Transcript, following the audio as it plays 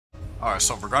Alright,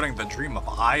 so regarding the dream of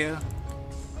Aya,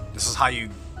 this is how you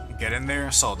get in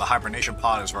there. So the hibernation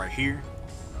pod is right here.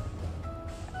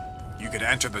 You could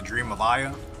enter the dream of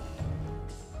Aya.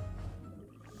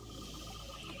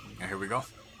 And here we go.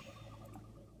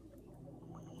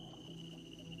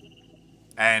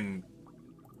 And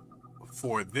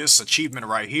for this achievement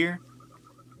right here,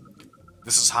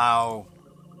 this is how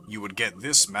you would get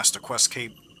this Master Quest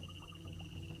cape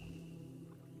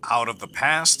out of the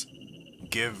past.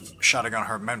 Give Shotgun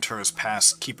her mentor's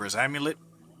past keeper's amulet.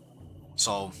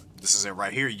 So this is it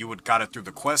right here. You would got it through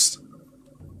the quest.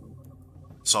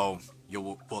 So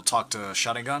we'll talk to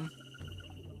Shotgun.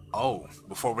 Oh,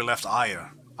 before we left Aya,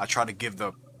 I tried to give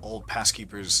the old past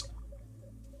keepers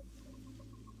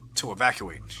to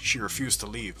evacuate. She refused to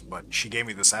leave, but she gave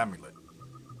me this amulet.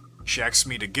 She asked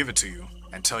me to give it to you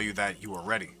and tell you that you were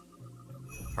ready.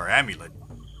 Her amulet.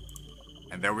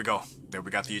 And there we go. There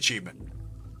we got the achievement.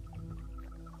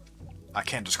 I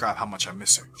can't describe how much I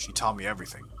miss her. She taught me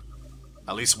everything.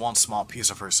 At least one small piece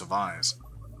of her survives.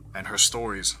 And her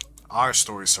stories, our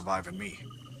stories, survive in me.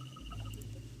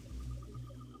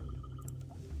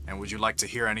 And would you like to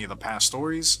hear any of the past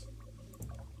stories?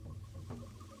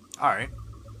 Alright.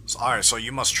 So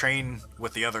you must train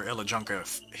with the other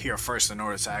Illajunka here first in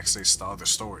order to access the other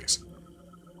stories.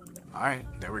 Alright,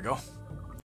 there we go.